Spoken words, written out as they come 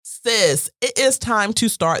Sis, it is time to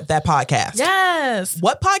start that podcast. Yes.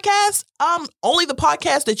 What podcast? Only the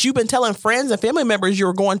podcast that you've been telling friends and family members you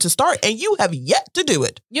were going to start, and you have yet to do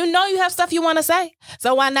it. You know you have stuff you want to say,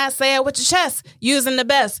 so why not say it with your chest using the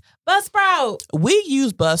best Buzzsprout? We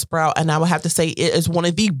use Buzzsprout, and I would have to say it is one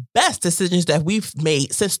of the best decisions that we've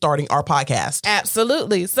made since starting our podcast.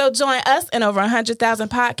 Absolutely. So join us and over 100,000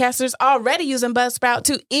 podcasters already using Buzzsprout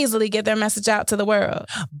to easily get their message out to the world.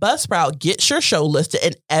 Buzzsprout gets your show listed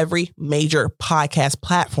in every major podcast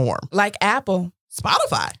platform. Like Apple,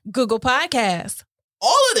 Spotify. Google Podcasts.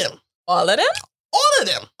 All of them. All of them? All of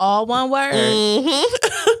them. All one word.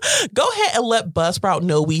 Mm-hmm. Go ahead and let Buzzsprout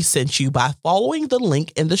know we sent you by following the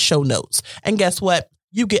link in the show notes. And guess what?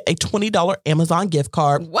 You get a $20 Amazon gift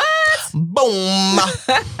card. What? Boom.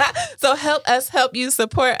 So help us help you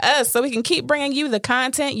support us so we can keep bringing you the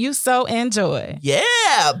content you so enjoy. Yeah.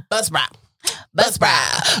 Buzzsprout.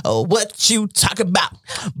 Buzzsprout. Oh, what you talk about?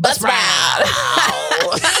 Buzzsprout.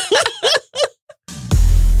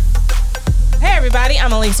 Hey everybody,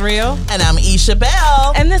 I'm Elise Real. And I'm Isha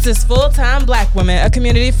Bell. And this is Full-Time Black Women, a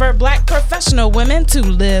community for Black professional women to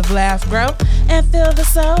live, laugh, grow, and feel the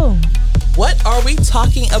soul. What are we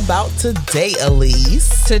talking about today,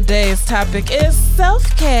 Elise? Today's topic is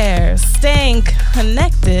self-care, staying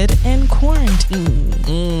connected in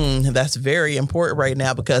quarantine. That's very important right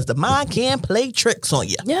now because the mind can play tricks on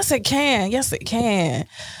you. Yes, it can. Yes, it can.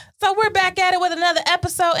 So we're back at it with another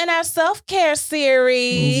episode in our self-care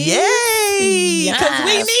series. Yay! Because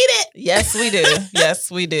we need it. Yes, we do.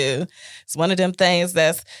 Yes, we do. It's one of them things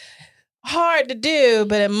that's hard to do,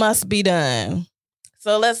 but it must be done.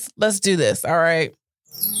 So let's do this. All right.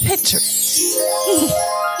 Picture it.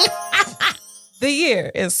 The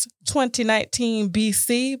year is 2019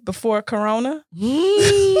 BC, before Corona.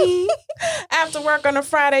 After work on a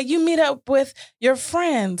Friday, you meet up with your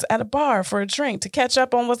friends at a bar for a drink to catch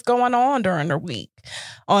up on what's going on during the week.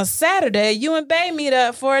 On Saturday, you and Bae meet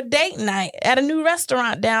up for a date night at a new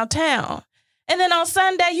restaurant downtown. And then on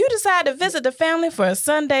Sunday, you decide to visit the family for a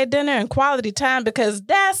Sunday dinner and quality time because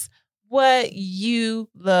that's what you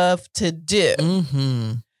love to do.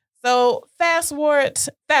 Mm-hmm. So fast forward,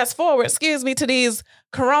 to these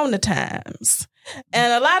Corona times.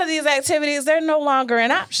 And a lot of these activities, they're no longer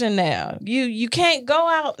an option now. You can't go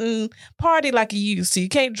out and party like you used to. You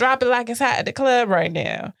can't drop it like it's hot at the club right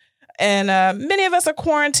now. And many of us are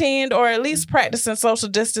quarantined or at least practicing social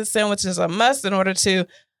distancing, which is a must in order to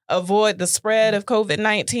avoid the spread of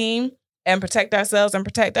COVID-19 and protect ourselves and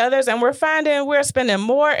protect others. And we're finding we're spending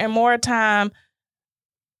more and more time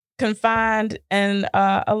confined and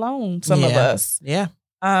alone, some of us. Yeah.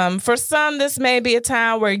 For some, this may be a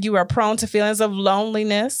time where you are prone to feelings of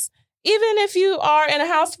loneliness. Even if you are in a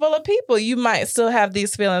house full of people, you might still have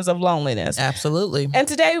these feelings of loneliness. Absolutely. And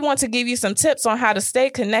today we want to give you some tips on how to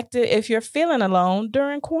stay connected if you're feeling alone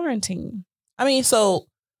during quarantine. I mean, so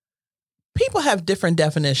people have different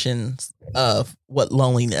definitions of what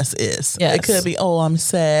loneliness is. Yes. It could be, oh, I'm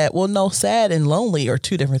sad. Well, no, sad and lonely are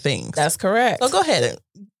two different things. That's correct. So go ahead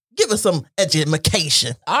and give us some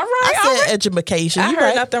education. All right. I said education. I You heard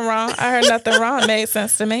right. nothing wrong. It made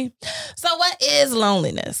sense to me. So what is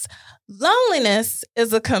loneliness? Loneliness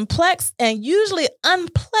is a complex and usually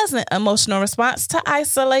unpleasant emotional response to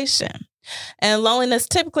isolation. And loneliness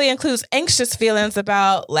typically includes anxious feelings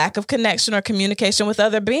about lack of connection or communication with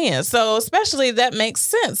other beings. So especially that makes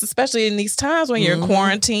sense, especially in these times when you're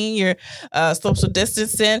quarantined, you're social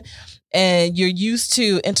distancing, and you're used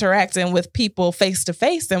to interacting with people face to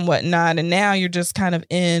face and whatnot. And now you're just kind of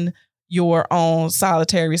in your own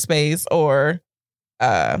solitary space or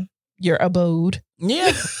your abode.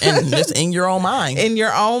 Yeah. And just in your own mind. In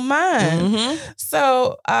your own mind. Mm-hmm.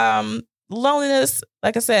 So loneliness,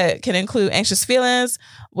 like I said, can include anxious feelings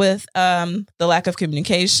with the lack of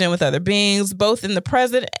communication with other beings, both in the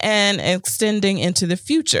present and extending into the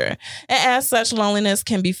future. And as such, loneliness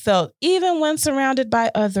can be felt even when surrounded by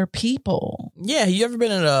other people. Yeah. You ever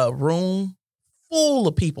been in a room full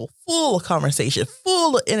of people, full of conversation,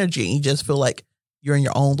 full of energy, and you just feel like you're in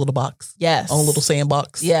your own little box? Yes. Own little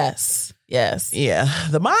sandbox? Yes. Yes. Yeah.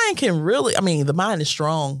 The mind can really, the mind is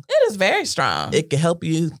strong. It is very strong. It can help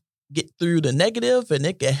you get through the negative and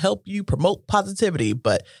it can help you promote positivity,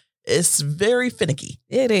 but it's very finicky.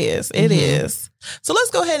 It is. It is. So let's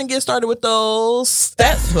go ahead and get started with those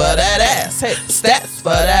stats for that ass. Hey, Stats for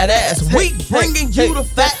that ass. Hey, We bringing you the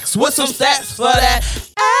facts with some stats for that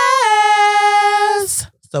ass.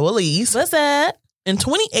 So Elise, What's up? In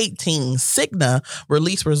 2018, Cigna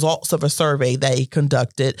released results of a survey they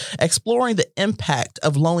conducted exploring the impact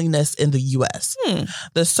of loneliness in the U.S.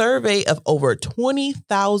 The survey of over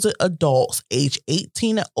 20,000 adults aged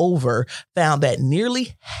 18 and over found that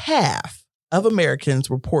nearly half of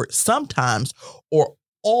Americans report sometimes or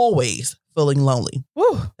always feeling lonely.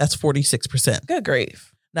 Woo. That's 46%. Good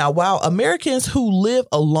grief. Now, while Americans who live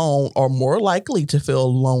alone are more likely to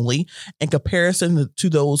feel lonely in comparison to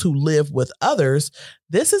those who live with others,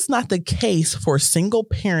 this is not the case for single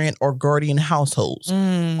parent or guardian households.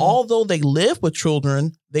 Although they live with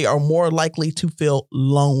children, they are more likely to feel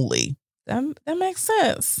lonely. That makes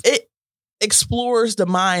sense. It explores the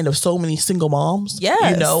mind of so many single moms. Yes.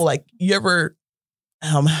 You know, like you ever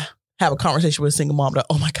have a conversation with a single mom that,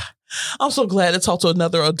 oh my God, I'm so glad to talk to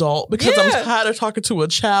another adult because I'm tired of talking to a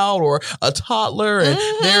child or a toddler and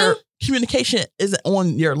their communication isn't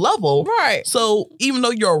on your level. Right. So even though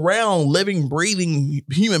you're around living, breathing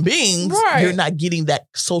human beings, you're not getting that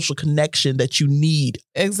social connection that you need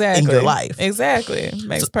in your life. Exactly.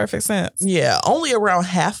 Makes perfect sense. Yeah. Only around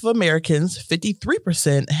half of Americans,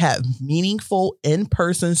 53%, have meaningful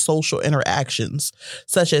in-person social interactions,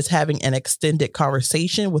 such as having an extended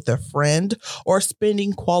conversation with a friend or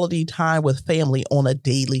spending quality time with family on a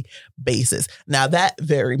daily basis. Now, that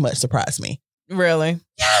very much surprised me. Really?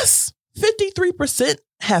 Yes. 53%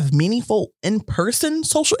 have meaningful in-person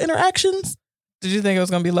social interactions. Did you think it was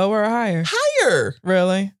going to be lower or higher? Higher.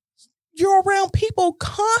 Really? You're around people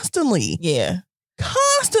constantly. Yeah.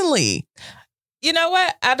 Constantly. You know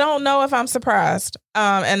what? I don't know if I'm surprised.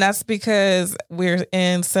 And that's because we're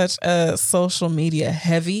in such a social media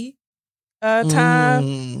heavy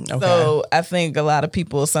time. Okay. So I think a lot of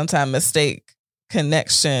people sometimes mistake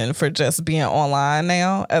connection for just being online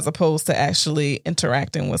now as opposed to actually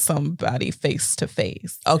interacting with somebody face to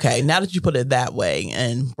face. Okay, now that you put it that way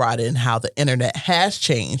and brought in how the internet has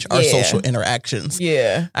changed our social interactions.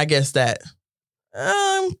 Yeah. I guess that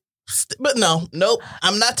but nope,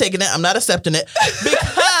 I'm not taking it. I'm not accepting it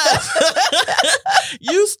because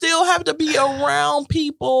you still have to be around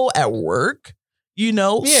people at work,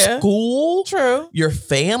 school, true, your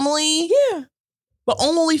family. Yeah. But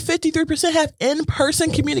only 53% have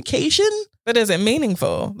in-person communication. But is it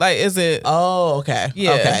meaningful? Like, is it? Oh, okay.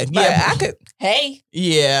 Yeah. Okay. Yeah. I could. Hey.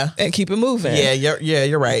 Yeah. And keep it moving. Yeah.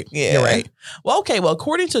 You're right. Yeah. You're right. Well,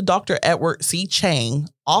 according to Dr. Edward C. Chang,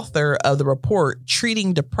 author of the report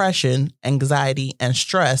Treating Depression, Anxiety, and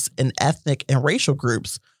Stress in Ethnic and Racial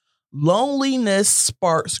Groups, loneliness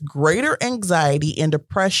sparks greater anxiety and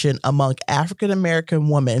depression among African American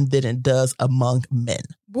women than it does among men.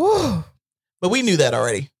 Whoa. But we knew that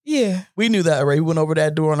already. Yeah. We knew that already. We went over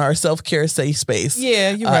that during our self-care safe space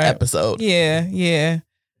you're right. episode. Yeah.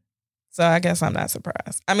 So I guess I'm not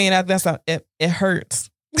surprised. I mean, it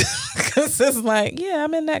hurts. Because it's like,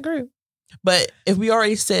 I'm in that group. But if we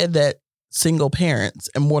already said that single parents,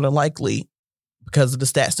 and more than likely, because of the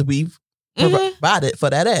stats that we've provided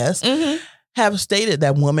for that have stated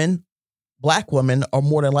that Black women are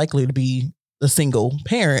more than likely to be the single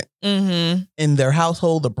parent in their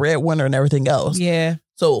household, the breadwinner and everything else. Yeah.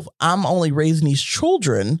 So if I'm only raising these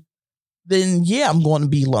children, then I'm going to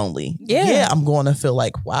be lonely. Yeah. I'm going to feel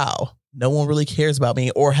like, wow, no one really cares about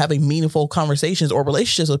me, or having meaningful conversations or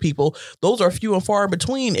relationships with people. Those are few and far in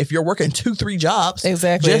between if you're working 2-3 jobs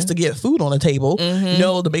just to get food on the table,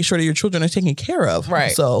 to make sure that your children are taken care of.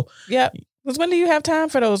 Right. So, because when do you have time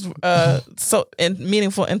for those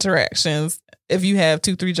meaningful interactions? If you have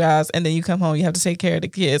 2-3 jobs and then you come home, you have to take care of the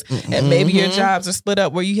kids. And maybe your jobs are split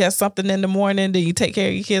up where you have something in the morning, then you take care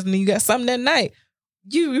of your kids, and then you got something at night.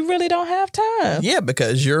 You really don't have time. Yeah,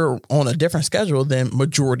 because you're on a different schedule than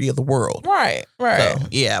majority of the world. Right. So,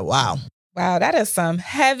 wow. Wow, that is some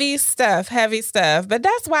heavy stuff. But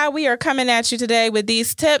that's why we are coming at you today with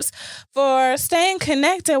these tips for staying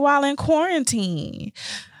connected while in quarantine.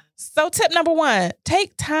 So tip number 1,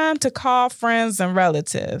 take time to call friends and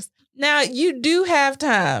relatives. Now, you do have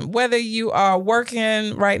time, whether you are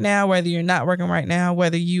working right now, whether you're not working right now,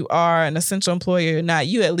 whether you are an essential employee or not,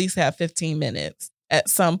 you at least have 15 minutes at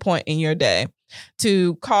some point in your day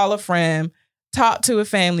to call a friend, talk to a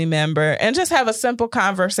family member, and just have a simple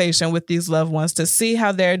conversation with these loved ones to see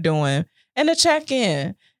how they're doing and to check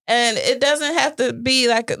in. And it doesn't have to be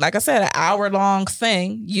like I said, an hour-long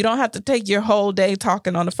thing. You don't have to take your whole day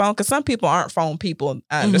talking on the phone, because some people aren't phone people.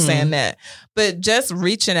 I understand that. But just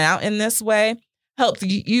reaching out in this way helps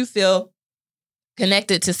you feel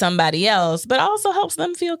connected to somebody else, but also helps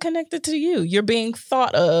them feel connected to you. You're being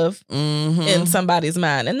thought of in somebody's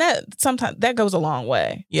mind. And that sometimes that goes a long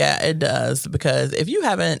way. Yeah, it does. Because if you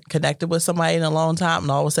haven't connected with somebody in a long time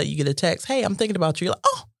and all of a sudden you get a text, hey, I'm thinking about you. You're like,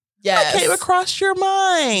 oh, Yes. I came across your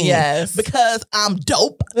mind. Yes. Because I'm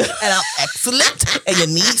dope and I'm excellent and you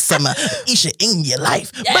need some Isha in your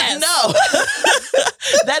life. Yes. But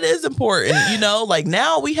no, that is important. You know, like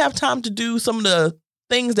now we have time to do some of the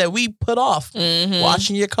things that we put off.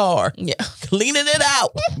 Washing your car. Yeah. Cleaning it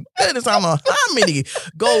out. Goodness, I don't know how many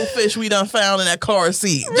goldfish we done found in that car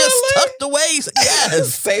seat. Really? Just tucked away.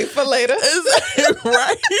 Yes. Save for later.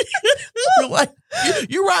 Right? Like,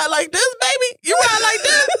 you ride like this, baby? You ride like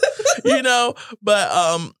this? You know?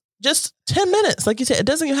 But just 10 minutes. Like you said, it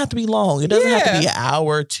doesn't even have to be long. It doesn't have to be an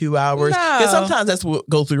hour, 2 hours. Because sometimes that's what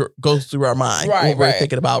goes through our mind when we're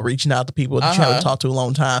thinking about reaching out to people that you haven't talked to a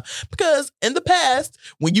long time. Because in the past,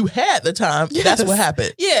 when you had the time, that's what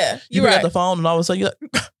happened. Yeah. You pick up the phone and all of a sudden you're like,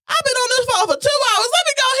 I've been on this phone for 2 hours. Let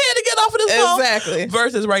me go ahead and get off of this phone. Exactly.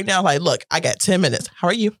 Versus right now, like, look, I got 10 minutes. How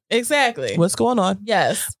are you? Exactly. What's going on?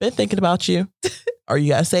 Yes. Been thinking about you. Are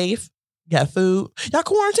you guys safe? Got food? Y'all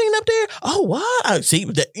quarantined up there? Oh, what? I see.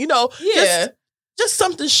 You know, just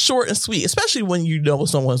something short and sweet, especially when you know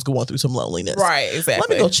someone's going through some loneliness. Right, exactly. Let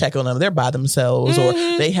me go check on them. They're by themselves or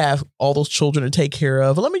they have all those children to take care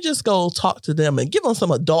of. Let me just go talk to them and give them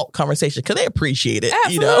some adult conversation because they appreciate it.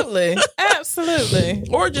 Absolutely. You know? Absolutely.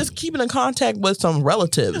 Or just keeping in contact with some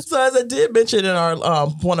relatives. So as I did mention in our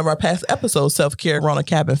one of our past episodes, Self-Care, Corona,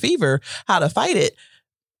 Cabin Fever, How to Fight It,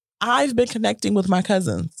 I've been connecting with my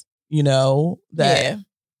cousins. You know, that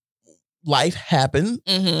life happened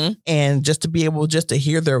and just to be able just to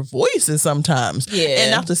hear their voices sometimes and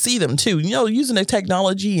not to see them too, you know, using the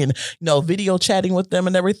technology and, you know, video chatting with them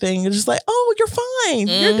and everything. It's just like, oh, you're fine.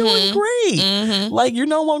 You're doing great. Like you're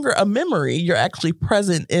no longer a memory. You're actually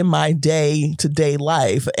present in my day-to-day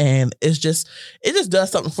life. And it just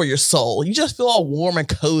does something for your soul. You just feel all warm and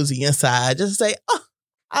cozy inside. Just say, oh,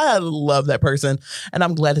 I love that person, and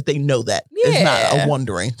I'm glad that they know that. It's not a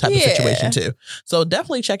wondering type of situation, too. So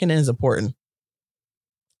definitely checking in is important.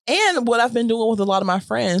 And what I've been doing with a lot of my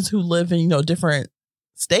friends who live in, you know, different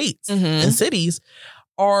states and cities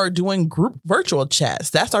are doing group virtual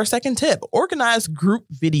chats. That's our second tip. Organize group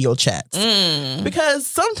video chats. Because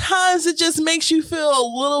sometimes it just makes you feel a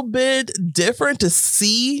little bit different to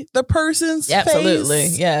see the person's face. Absolutely.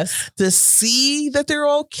 Yes. To see that they're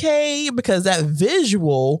okay, because that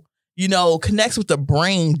visual, you know, connects with the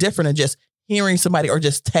brain different than just hearing somebody or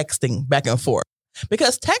just texting back and forth.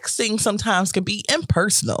 Because texting sometimes can be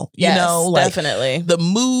impersonal, you know, like definitely the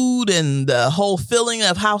mood and the whole feeling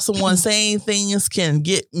of how someone's saying things can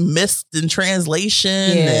get missed in translation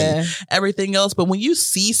and everything else. But when you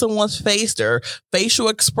see someone's face, their facial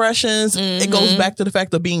expressions, it goes back to the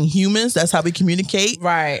fact of being humans. That's how we communicate.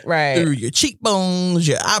 Right. Through your cheekbones,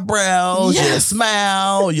 your eyebrows, your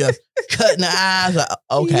smile, your cutting the eyes.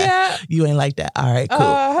 Okay. You ain't like that. All right,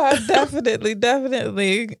 cool. Definitely.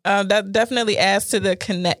 That definitely adds to the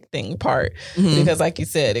connecting part because like you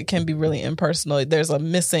said, it can be really impersonal. There's a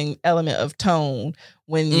missing element of tone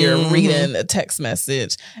when you're reading a text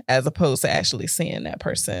message as opposed to actually seeing that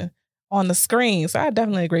person on the screen. So I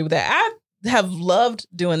definitely agree with that. I have loved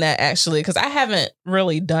doing that actually because I haven't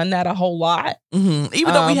really done that a whole lot.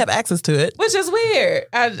 Even though we have access to it. Which is weird.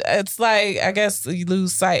 It's like, I guess you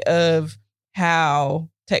lose sight of how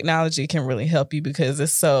technology can really help you because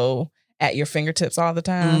it's so at your fingertips all the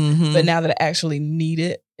time. But now that I actually need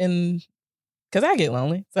it, because I get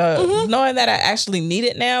lonely. So knowing that I actually need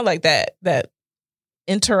it now, like that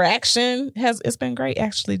interaction it's been great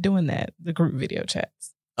actually doing that, the group video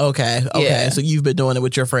chats. Okay. So you've been doing it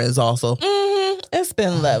with your friends also. It's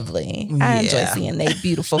been lovely. I enjoy seeing their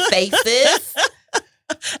beautiful faces.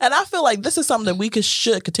 And I feel like this is something that we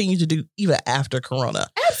should continue to do even after Corona.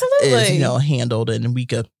 Absolutely. Is, you know, handled and we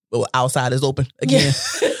could, outside is open again.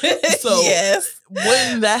 So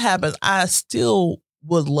when that happens, I still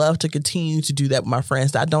would love to continue to do that with my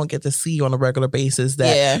friends that I don't get to see on a regular basis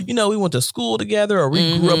that, you know, we went to school together or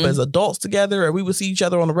we grew up as adults together or we would see each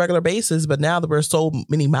other on a regular basis. But now that we're so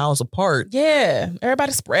many miles apart. Yeah.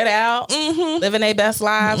 Everybody spread out, living their best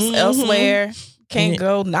lives elsewhere. Can't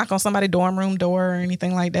go knock on somebody's dorm room door or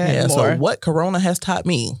anything like that anymore. So what Corona has taught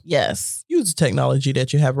me. Yes. Use the technology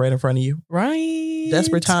that you have right in front of you. Right.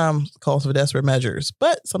 Desperate times calls for desperate measures.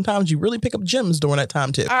 But sometimes you really pick up gems during that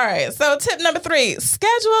time too. All right. So tip number 3,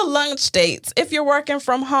 schedule lunch dates if you're working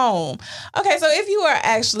from home. Okay. So if you are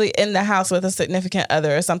actually in the house with a significant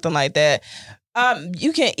other or something like that,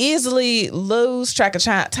 you can easily lose track of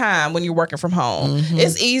time when you're working from home.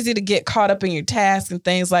 It's easy to get caught up in your tasks and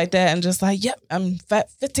things like that and just like, yep, I'm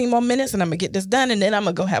 15 more minutes and I'm going to get this done and then I'm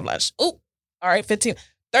going to go have lunch. Oop, all right, 30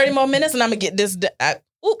 more minutes and I'm going to get this done.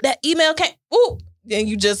 Oop, that email came. Oop, then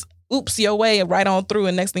you just, oops your way right on through,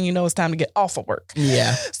 and next thing you know, it's time to get off of work.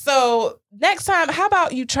 Yeah. So next time, how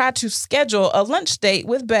about you try to schedule a lunch date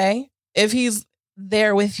with Bae if he's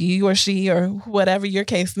there with you or she or whatever your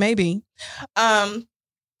case may be.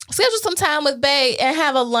 Schedule some time with Bae and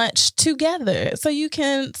have a lunch together so you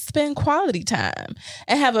can spend quality time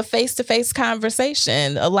and have a face-to-face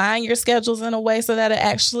conversation. Align your schedules in a way so that it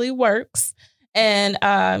actually works. And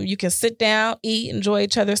you can sit down, eat, enjoy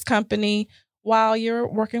each other's company while you're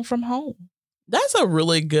working from home. That's a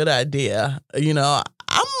really good idea. You know,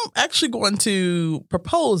 I'm actually going to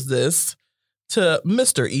propose this to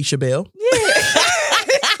Mr. Ishabel. Yeah.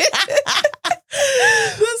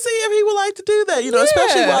 Let's see if he would like to do that, you know,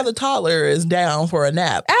 especially while the toddler is down for a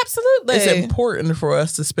nap. Absolutely. It's important for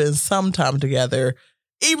us to spend some time together,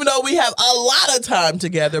 even though we have a lot of time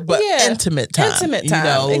together, but intimate time. Intimate time.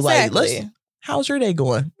 You know, exactly. like, how's your day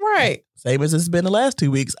going? Right. Same as it's been the last 2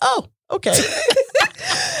 weeks. Oh, okay.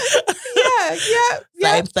 Yeah.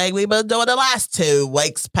 Same thing we've been doing the last 2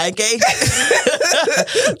 weeks, Panky.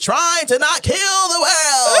 Trying to not kill the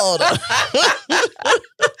world.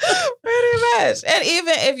 Pretty much. And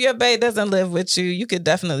even if your bae doesn't live with you, you could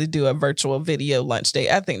definitely do a virtual video lunch date.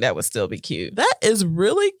 I think that would still be cute. That is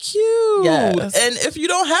really cute. Yes. And if you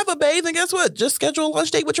don't have a bae, then guess what? Just schedule a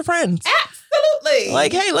lunch date with your friends. Absolutely.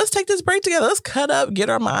 Like, hey, let's take this break together. Let's cut up, get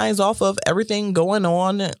our minds off of everything going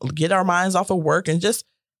on, get our minds off of work, and just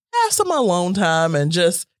have some alone time and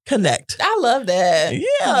just connect. I love that. Yeah.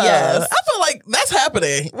 Yes. I feel like that's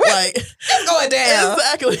happening. Like, it's going down.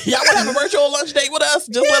 Exactly. Y'all want to have a virtual lunch date with us?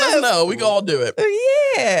 Just let us know. We can all do it.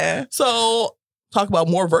 Yeah. So, talk about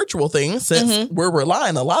more virtual things since we're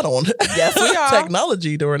relying a lot on yes, we are.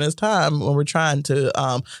 technology during this time when we're trying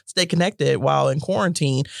to stay connected while in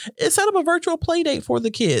quarantine. Is set up a virtual play date for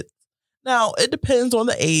the kids. Now, it depends on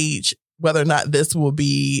the age, whether or not this will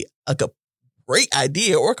be a great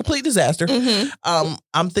idea or a complete disaster.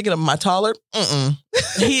 I'm thinking of my toddler.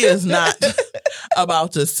 He is not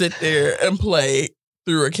about to sit there and play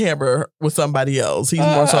through a camera with somebody else. He's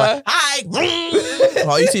more so like, hi.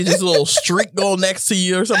 All you see is just a little streak going next to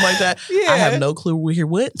you or something like that. Yeah. I have no clue where he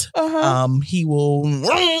went. He will,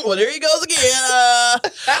 well, there he goes again.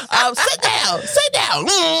 Sit down.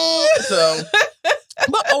 So,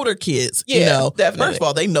 but older kids, you know, definitely. First of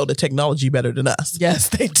all, they know the technology better than us. Yes,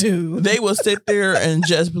 they do. They will sit there and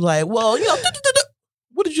just be like, well, you know,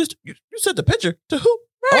 what did you sent the picture to who?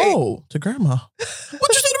 Right. Oh, to grandma.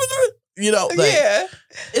 What you sent? You know, like,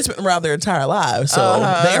 it's been around their entire lives. So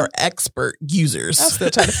they are expert users. I'm still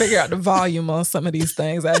trying to figure out the volume on some of these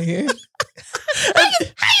things out here. How you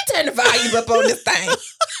turn the volume up on this thing?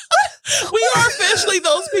 We are officially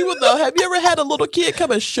those people, though. Have you ever had a little kid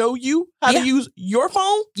come and show you how to use your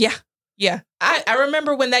phone? Yeah. I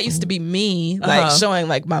remember when that used to be me, like showing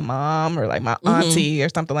like my mom or like my auntie or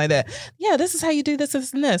something like that. Yeah, this is how you do this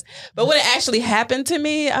and this. But when it actually happened to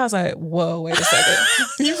me, I was like, whoa, wait a second.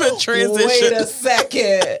 You've been transitioned. Wait a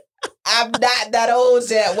second. I'm not that old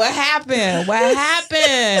yet. What happened?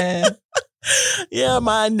 Yeah,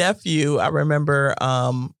 my nephew, I remember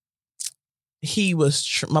he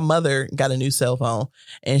was, my mother got a new cell phone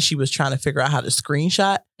and she was trying to figure out how to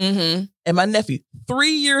screenshot. And my nephew,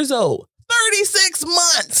 3 years old, 36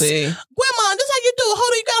 months. See? Grandma, this how you do it. Hold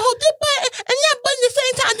on, you gotta hold this button and that button at the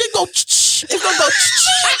same time. Just go, it's gonna go,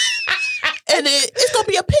 and it's gonna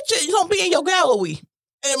be a picture. It's gonna be in your gallery.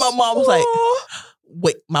 And my mom was like,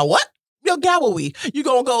 wait, my what? Your gallery. You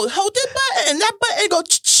gonna go hold this button and that button go,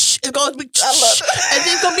 it's gonna be, and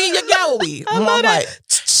then it's gonna be in your gallery. I'm like,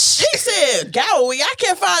 he said, gallery, I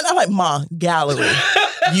can't find. I'm like, Mom, gallery.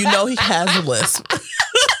 You know he has a list.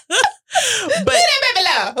 But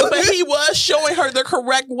he was showing her the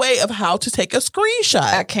correct way of how to take a screenshot.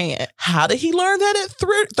 I can't. How did he learn that at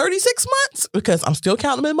 36 months? Because I'm still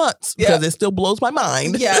counting them in months. Because it still blows my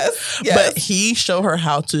mind. Yes. But he showed her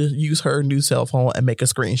how to use her new cell phone and make a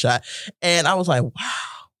screenshot. And I was like, wow.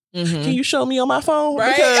 Can you show me on my phone?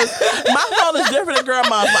 Right. Because my phone is different than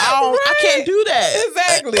grandma's. I can't do that.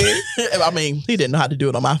 Exactly. I mean, he didn't know how to do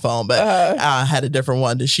it on my phone, but I had a different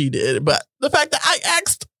one than she did. But the fact that I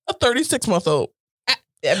asked a 36-month-old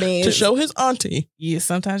to show his auntie. Yeah,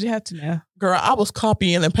 sometimes you have to now. Girl, I was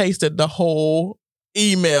copying and pasted the whole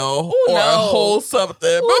email a whole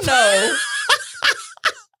something. No.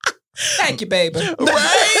 Thank you, baby.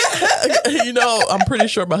 Right? You know, I'm pretty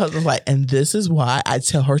sure my husband's like, and this is why I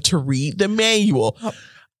tell her to read the manual. I ain't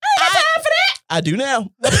got time for that. I do now.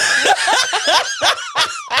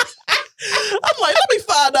 I'm like, let me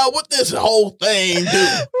find out what this whole thing do.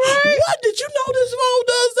 Right? What? Did you know this phone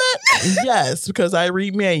does that? Yes, because I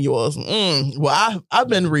read manuals. Well, I've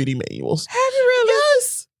been reading manuals. Have you really?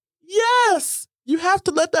 Yes. You have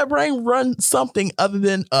to let that brain run something other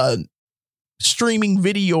than a streaming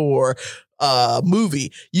video or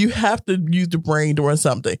movie. You have to use the brain to run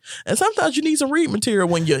something. And sometimes you need some read material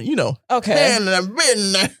when you're, okay.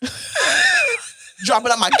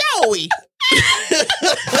 Dropping on my gowie.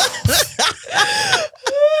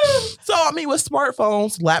 So, I mean, with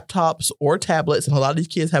smartphones, laptops, or tablets, and a lot of these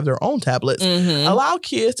kids have their own tablets, allow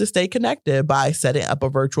kids to stay connected by setting up a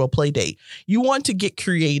virtual play date. You want to get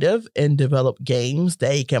creative and develop games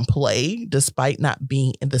they can play despite not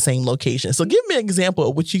being in the same location. So give me an example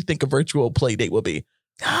of what you think a virtual play date will be.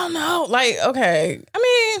 I don't know. Like, okay.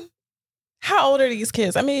 I mean, how old are these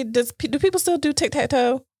kids? I mean, do people still do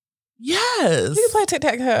tic-tac-toe? Yes. You can play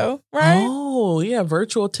tic-tac-toe, right? Oh, yeah.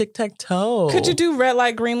 Virtual tic-tac-toe. Could you do red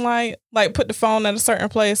light, green light? Like put the phone at a certain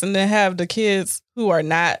place and then have the kids who are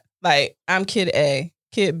not, like, I'm kid A,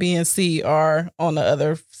 kid B and C are on the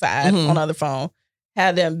other side, on the other phone.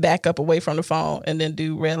 Have them back up away from the phone and then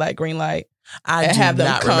do red light, green light. I do have them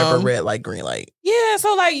not remember red light, green light. Yeah,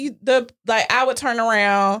 so like I would turn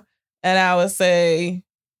around and I would say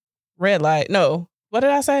red light. No, what did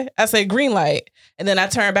I say? I say green light, and then I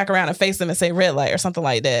turn back around and face them and say red light or something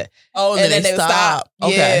like that. Oh, and then they would stop.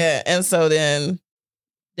 Okay. Yeah, and so then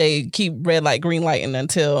they keep red light, green light, and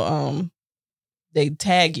until they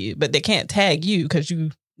tag you, but they can't tag you because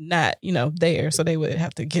you not there. So they would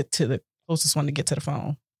have to get to the closest one to get to the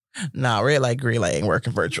phone. Nah, red light, green light ain't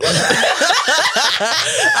working virtually. I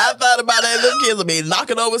thought about that. Them kids will be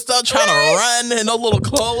knocking over stuff, trying to run in those little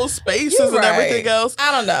closed spaces and everything else.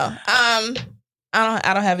 I don't know.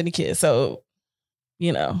 I don't have any kids, so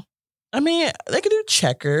I mean, they could do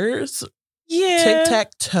checkers. Yeah.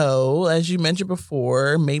 Tic-tac-toe, as you mentioned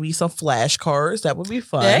before. Maybe some flashcards. That would be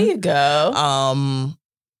fun. There you go.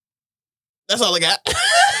 That's all I got.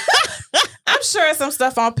 I'm sure some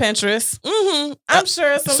stuff on Pinterest. I'm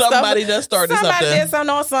sure somebody does start something. Somebody did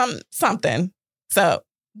something. So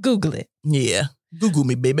Google it. Yeah. Google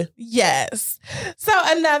me, baby. Yes. So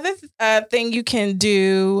another thing you can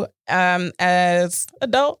do as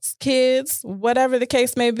adults, kids, whatever the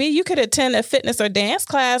case may be, you could attend a fitness or dance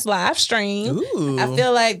class live stream. Ooh. I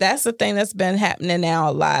feel like that's the thing that's been happening now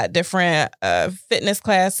a lot. Different fitness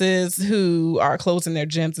classes who are closing their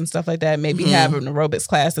gyms and stuff like that, maybe having aerobics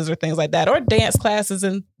classes or things like that, or dance classes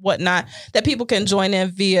and whatnot that people can join in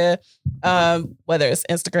via whether it's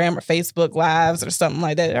Instagram or Facebook Lives or something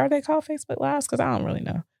like that. Are they called Facebook Lives? Because I don't really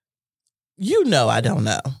know. I don't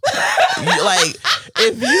know. Like,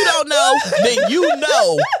 if you don't know, then you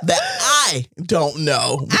know that I don't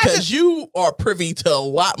know because you are privy to a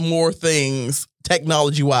lot more things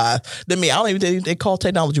technology-wise than me. I don't even think they call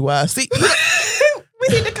technology-wise. See, we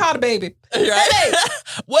need to call the baby. Right? Hey.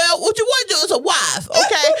 Well, what you want to do is a wife,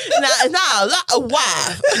 okay? Now, it's not a lot of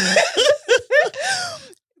wife.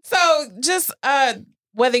 So just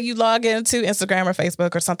whether you log into Instagram or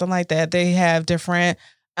Facebook or something like that, they have different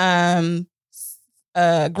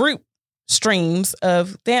group streams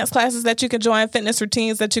of dance classes that you can join, fitness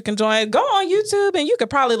routines that you can join. Go on YouTube and you could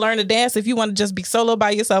probably learn to dance if you want to just be solo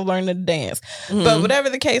by yourself learning to dance. But whatever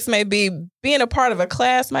the case may be, being a part of a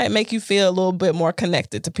class might make you feel a little bit more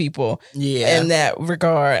connected to people in that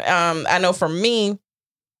regard. I know for me,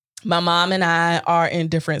 my mom and I are in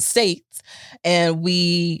different states and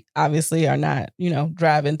we obviously are not,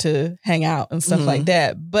 driving to hang out and stuff like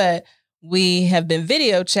that. But we have been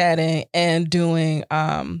video chatting and doing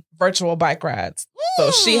virtual bike rides.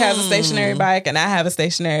 So she has a stationary bike and I have a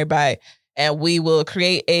stationary bike, and we will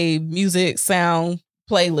create a music sound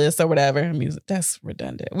playlist or whatever. Music, that's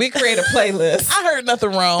redundant. We create a playlist. I heard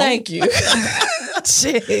nothing wrong. Thank you.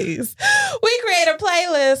 Jeez. We create a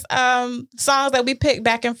playlist, songs that we pick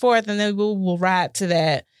back and forth, and then we'll ride to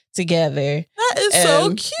that together. That is so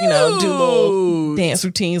cute. Do little dance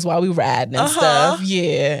routines while we riding and stuff.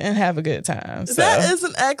 Yeah, and have a good time. So. That is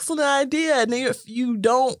an excellent idea. And if you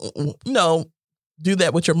don't, do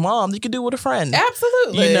that with your mom, you can do it with a friend.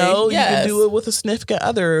 Absolutely. You can do it with a significant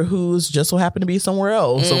other who's just so happen to be somewhere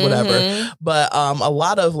else or whatever. But a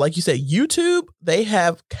lot of, like you said, YouTube, they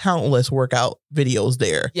have countless workout videos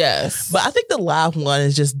there. Yes. But I think the live one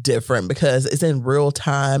is just different because it's in real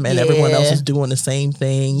time and everyone else is doing the same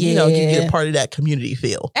thing. Yeah. You get a part of that community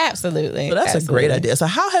feel. Absolutely. So that's a great idea. So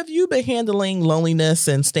how have you been handling loneliness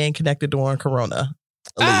and staying connected during Corona?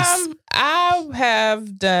 I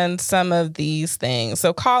have done some of these things.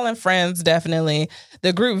 So calling friends, definitely.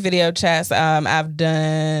 The group video chats I've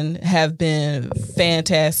done have been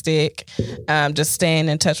fantastic. Just staying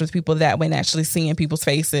in touch with people that way and actually seeing people's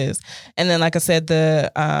faces. And then, like I said,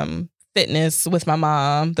 the fitness with my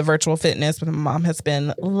mom. The virtual fitness with my mom has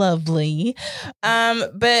been lovely.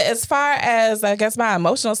 But as far as, I guess, my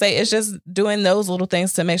emotional state, it's just doing those little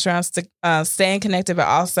things to make sure I'm staying connected, but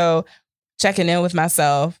also checking in with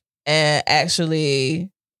myself and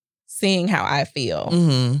actually seeing how I feel.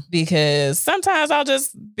 Mm-hmm. Because sometimes I'll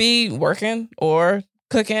just be working or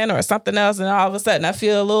cooking or something else, and all of a sudden I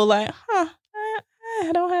feel a little like,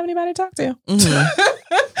 I don't have anybody to talk to.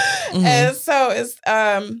 Mm-hmm. Mm-hmm. And so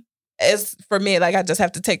it's for me, like, I just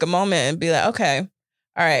have to take a moment and be like, okay,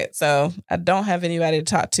 all right, so I don't have anybody to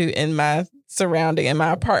talk to in my surrounding, in my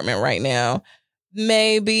apartment right now.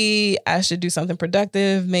 Maybe I should do something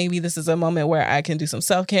productive. Maybe this is a moment where I can do some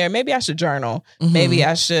self-care. Maybe I should journal. Mm-hmm. Maybe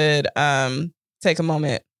I should take a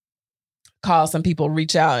moment, call some people,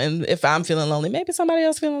 reach out. And if I'm feeling lonely, maybe somebody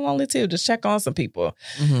else feeling lonely too. Just check on some people.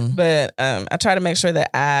 Mm-hmm. But I try to make sure that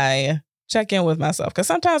I check in with myself, because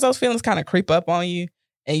sometimes those feelings kind of creep up on you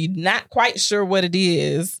and you're not quite sure what it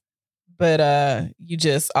is, but you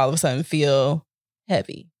just all of a sudden feel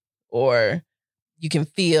heavy, or you can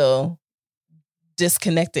feel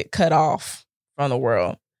disconnected, cut off from the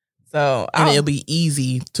world. So it'll be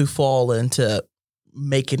easy to fall into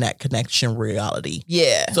making that connection reality.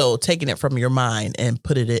 Yeah. So taking it from your mind and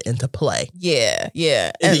putting it into play. Yeah.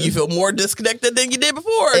 And then you feel more disconnected than you did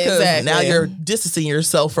before. Exactly. Now you're distancing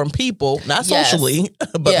yourself from people, not socially,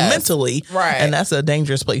 but mentally. Right. And that's a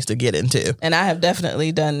dangerous place to get into. And I have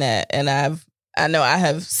definitely done that. And I know I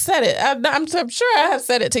have said it. I'm sure I have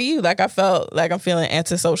said it to you. Like, I felt like I'm feeling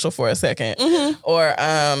antisocial for a second, mm-hmm.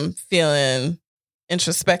 or feeling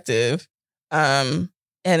introspective. And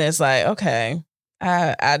it's like, okay,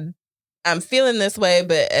 I'm feeling this way,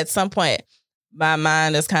 but at some point my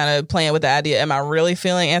mind is kind of playing with the idea, am I really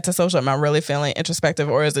feeling antisocial? Am I really feeling introspective?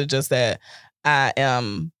 Or is it just that I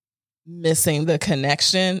am missing the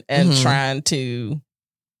connection and mm-hmm. trying to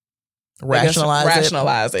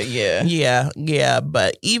rationalize it? Yeah.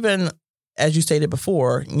 But even as you stated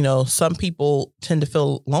before, some people tend to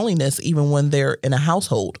feel loneliness even when they're in a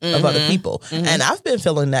household mm-hmm. of other people. Mm-hmm. And I've been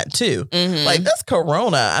feeling that too. Mm-hmm. Like, this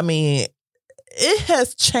Corona, I mean, it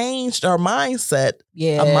has changed our mindset,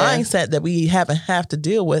 a mindset that we haven't had to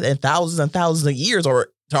deal with in thousands and thousands of years, or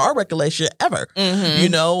to our recollection, ever.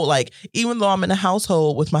 Mm-hmm. Like, even though I'm in a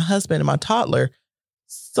household with my husband and my toddler,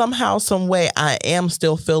 somehow, some way, I am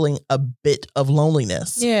still feeling a bit of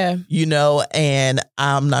loneliness. Yeah. And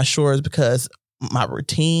I'm not sure it's because my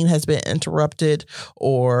routine has been interrupted,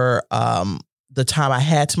 or the time I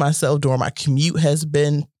had to myself during my commute has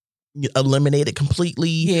been eliminated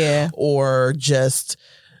completely, or just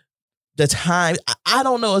the time. I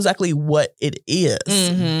don't know exactly what it is,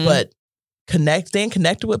 mm-hmm. but staying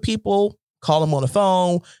connected with people, call them on the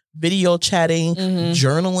phone, video chatting, mm-hmm.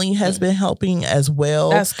 journaling has been helping as well.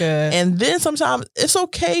 That's good. And then sometimes it's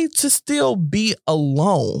okay to still be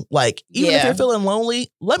alone. Like, even if you're feeling lonely,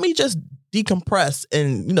 let me just decompress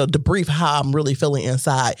and, debrief how I'm really feeling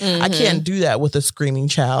inside. Mm-hmm. I can't do that with a screaming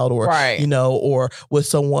child, or, or with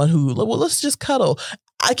someone who, well, let's just cuddle.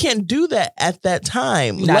 I can't do that at that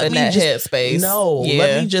time. Not in that headspace. No,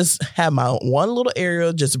 let me just have my one little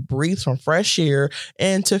area, just breathe some fresh air,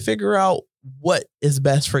 and to figure out what is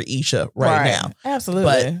best for Isha right now. Absolutely.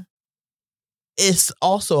 But it's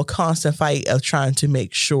also a constant fight of trying to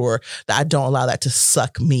make sure that I don't allow that to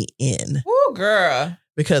suck me in. Ooh, girl.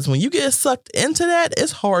 Because when you get sucked into that,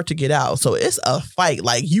 it's hard to get out. So it's a fight.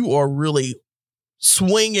 Like, you are really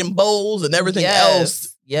swinging bowls and everything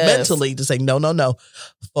else mentally to say, no.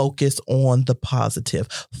 Focus on the positive.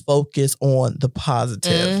 Focus on the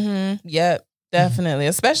positive. Mm-hmm. Yep. Definitely.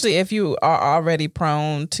 Especially if you are already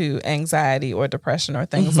prone to anxiety or depression or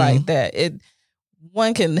things mm-hmm. like that.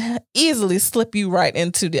 One can easily slip you right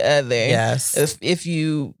into the other. Yes. If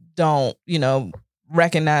you don't,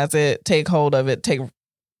 recognize it, take hold of it, take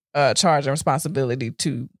charge and responsibility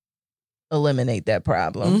to eliminate that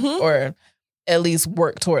problem, mm-hmm. or at least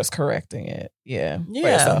work towards correcting it. Yeah.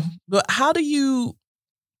 But how do you,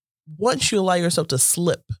 once you allow yourself to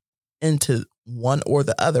slip into one or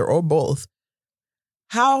the other or both,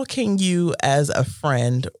 how can you, as a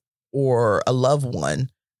friend or a loved one,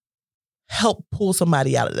 help pull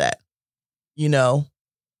somebody out of that?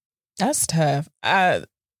 That's tough. I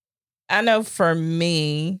know for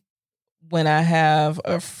me, when I have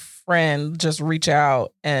a friend just reach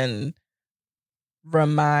out and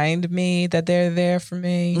remind me that they're there for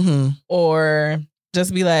me, mm-hmm. or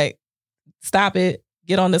just be like, stop it,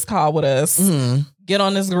 get on this call with us, mm-hmm. get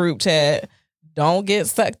on this group chat, don't get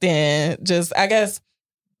sucked in. Just, I guess,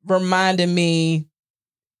 reminding me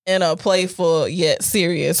in a playful yet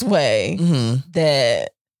serious way mm-hmm.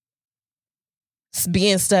 that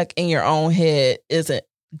being stuck in your own head isn't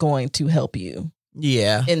going to help you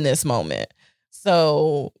Yeah. in this moment.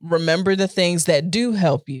 So remember the things that do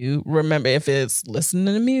help you. Remember if it's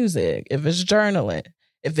listening to music, if it's journaling,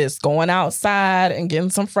 if it's going outside and getting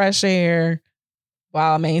some fresh air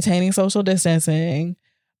while maintaining social distancing,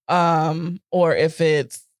 or if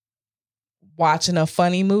it's watching a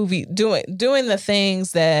funny movie, doing the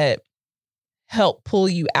things that help pull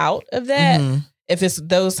you out of that. Mm-hmm. If it's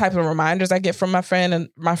those type of reminders I get from my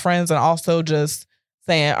friends, and also just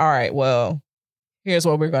saying, all right, well, here's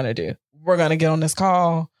what we're going to do. We're going to get on this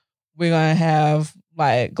call. We're going to have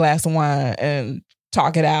like glass of wine and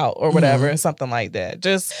talk it out or whatever, something like that.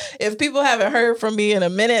 Just if people haven't heard from me in a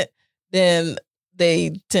minute, then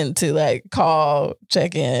they tend to like call,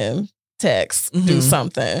 check in, text, do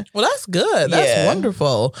something. Well, that's good. That's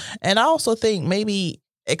wonderful. And I also think maybe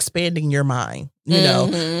expanding your mind, you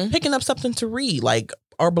know, picking up something to read, like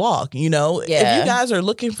our blog, you know, if you guys are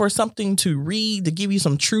looking for something to read to give you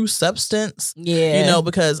some true substance, you know,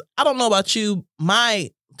 because I don't know about you,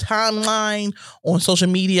 my timeline on social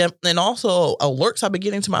media and also alerts I've been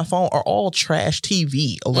getting to my phone are all trash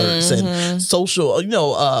TV alerts and social, you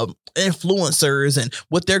know, influencers and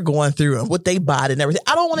what they're going through and what they bought and everything.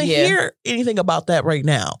 I don't want to hear anything about that right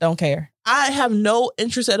now. Don't care. I have no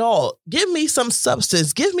interest at all. Give me some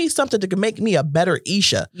substance. Give me something that can make me a better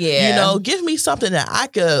Isha. Yeah. You know, give me something that I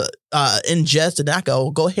could ingest and I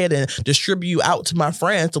could go ahead and distribute out to my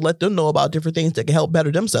friends to let them know about different things that can help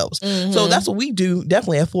better themselves. So that's what we do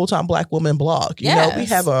definitely at Full-Time Black Woman blog. You know, we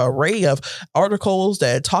have an array of articles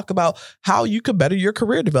that talk about how you could better your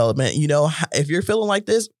career development. You know, if you're feeling like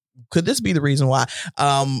this, could this be the reason why?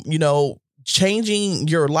 You know, changing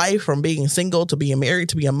your life from being single to being married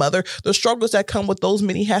to being a mother, the struggles that come with those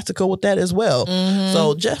many has to go with that as well.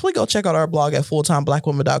 So definitely go check out our blog at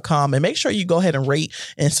fulltimeblackwoman.com and make sure you go ahead and rate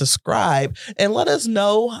and subscribe and let us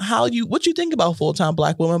know what you think about Full-Time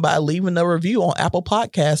Black Woman by leaving a review on Apple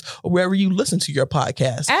Podcasts or wherever you listen to your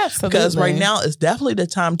podcast. Absolutely. Because right now is definitely the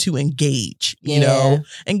time to engage, you know,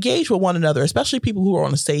 engage with one another, especially people who are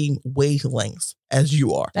on the same wavelengths as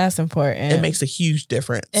you are. That's important. It makes a huge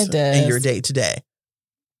difference in your day to day.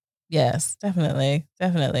 Yes, definitely.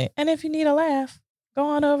 Definitely. And if you need a laugh, go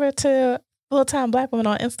on over to Full-Time Black Woman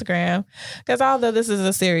on Instagram. Because although this is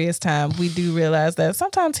a serious time, we do realize that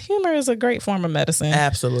sometimes humor is a great form of medicine.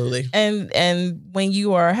 Absolutely. And when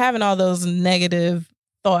you are having all those negative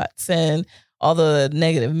thoughts and all the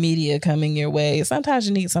negative media coming your way, sometimes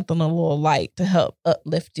you need something a little light to help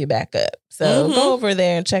uplift you back up. So go over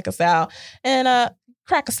there and check us out and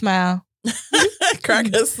crack a smile. Crack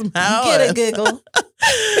a smile. Get a giggle.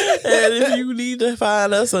 And if you need to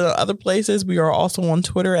find us in other places, we are also on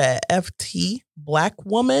Twitter at FT Black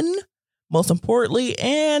Woman, most importantly.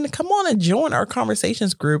 And come on and join our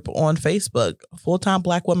conversations group on Facebook, Full-Time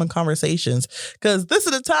Black Woman Conversations, because this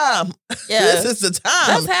is the time. This is the time.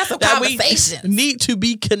 Let's have some conversations. We need to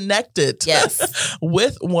be connected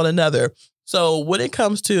with one another. So when it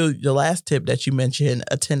comes to the last tip that you mentioned,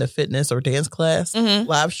 attend a fitness or dance class,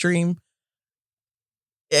 live stream,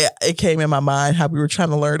 it came in my mind how we were trying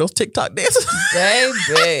to learn those TikTok dances.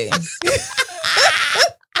 Baby.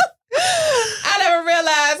 I never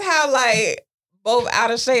realized how like both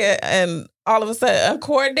out of shape and all of a sudden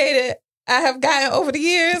uncoordinated I have gotten over the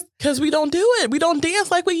years. Because we don't do it. We don't dance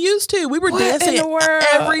like we used to. We were dancing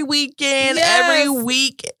every weekend, every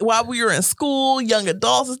week while we were in school, young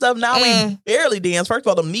adults and stuff. Now we barely dance. First of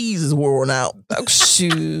all, them knees is worn out. Oh,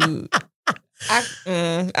 shoot. I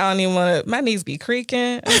don't even want to. My knees be creaking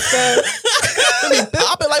and stuff. They be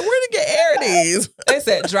popping like, where to get air these? They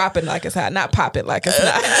said drop it like it's hot, not pop it like it's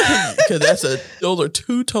not. Because those are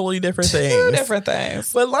two totally different things. Two different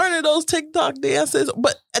things. But learning those TikTok dances,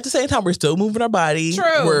 but at the same time, we're still moving our body.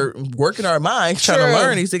 True. We're working our minds, trying to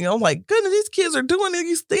learn these things. I'm like, goodness, these kids are doing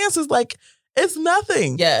these dances like it's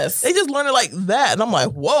nothing. Yes. They just learn it like that. And I'm like,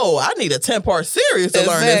 whoa, I need a 10-part series to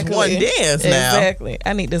learn this one dance now. Exactly.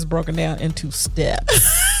 I need this broken down into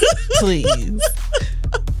steps. Please.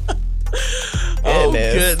 Oh,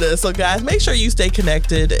 goodness. So, guys, make sure you stay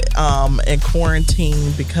connected in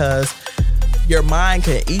quarantine because your mind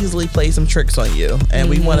can easily play some tricks on you. And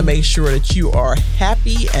we want to make sure that you are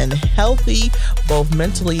happy and healthy, both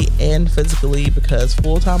mentally and physically, because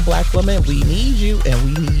Full-Time Black Women, we need you and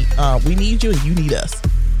we need you and you need us.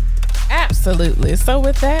 Absolutely. So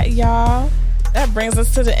with that, y'all, that brings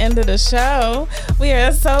us to the end of the show. We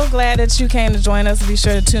are so glad that you came to join us. Be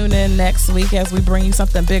sure to tune in next week as we bring you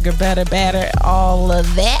something bigger, better, badder, all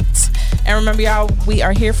of that. And remember, y'all, we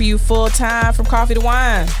are here for you full time from coffee to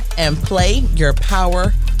wine. And play your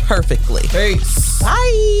power perfectly. Peace.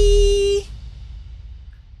 Bye.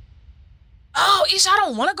 Oh. No, Isha, I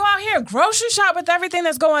don't want to go out here and grocery shop with everything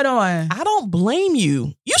that's going on. I don't blame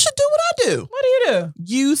you. You should do what I do. What do you do?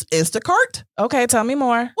 Use Instacart. Okay, tell me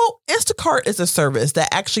more. Well, Instacart is a service that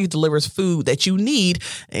actually delivers food that you need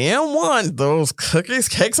and want, those cookies,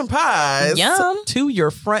 cakes, and pies, Yum. to your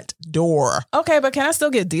front door. Okay, but can I still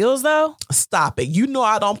get deals though? Stop it. You know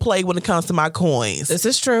I don't play when it comes to my coins. This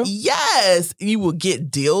is true. Yes, you will get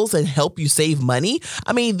deals and help you save money.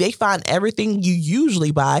 I mean, they find everything you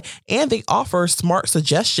usually buy, and they offer smart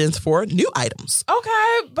suggestions for new items.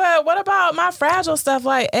 Okay, but what about my fragile stuff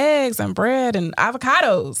like eggs and bread and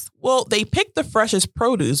avocados? Well, they pick the freshest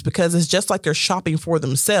produce because it's just like they're shopping for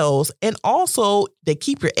themselves. And also, they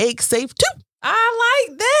keep your eggs safe too. I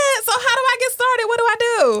like that. So how do I get started? What do I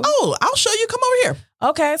do? Oh, I'll show you. Come over here.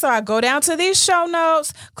 Okay, so I go down to these show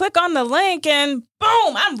notes, click on the link, and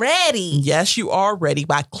boom, I'm ready. Yes, you are ready.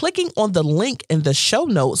 By clicking on the link in the show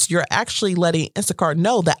notes, you're actually letting Instacart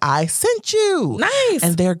know that I sent you. Nice.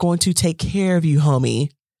 And they're going to take care of you, homie.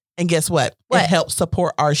 And guess what? What? It helps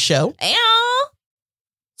support our show. Ow.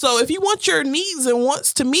 So if you want your needs and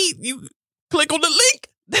wants to meet, you click on the link.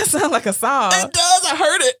 That sounds like a song. It does. I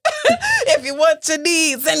heard it. If you want your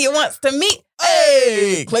needs and you wants to meet,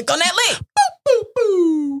 Hey, click on that link. Boo,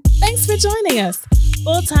 boo. Thanks for joining us.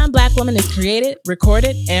 Full-Time Black Woman is created,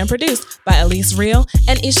 recorded, and produced by Elise Real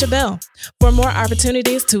and Isha Bell. For more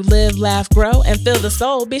opportunities to live, laugh, grow, and fill the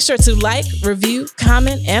soul, be sure to like, review,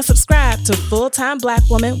 comment, and subscribe to Full-Time Black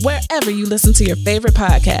Woman wherever you listen to your favorite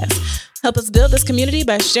podcast. Help us build this community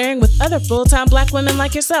by sharing with other full-time Black women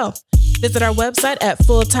like yourself. Visit our website at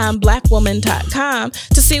fulltimeblackwoman.com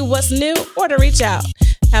to see what's new or to reach out.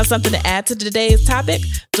 Have something to add to today's topic?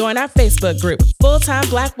 Join our Facebook group, Full-Time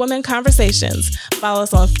Black Women Conversations. Follow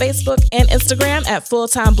us on Facebook and Instagram at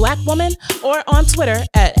Full-Time Black Woman or on Twitter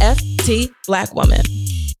at FT Black Woman.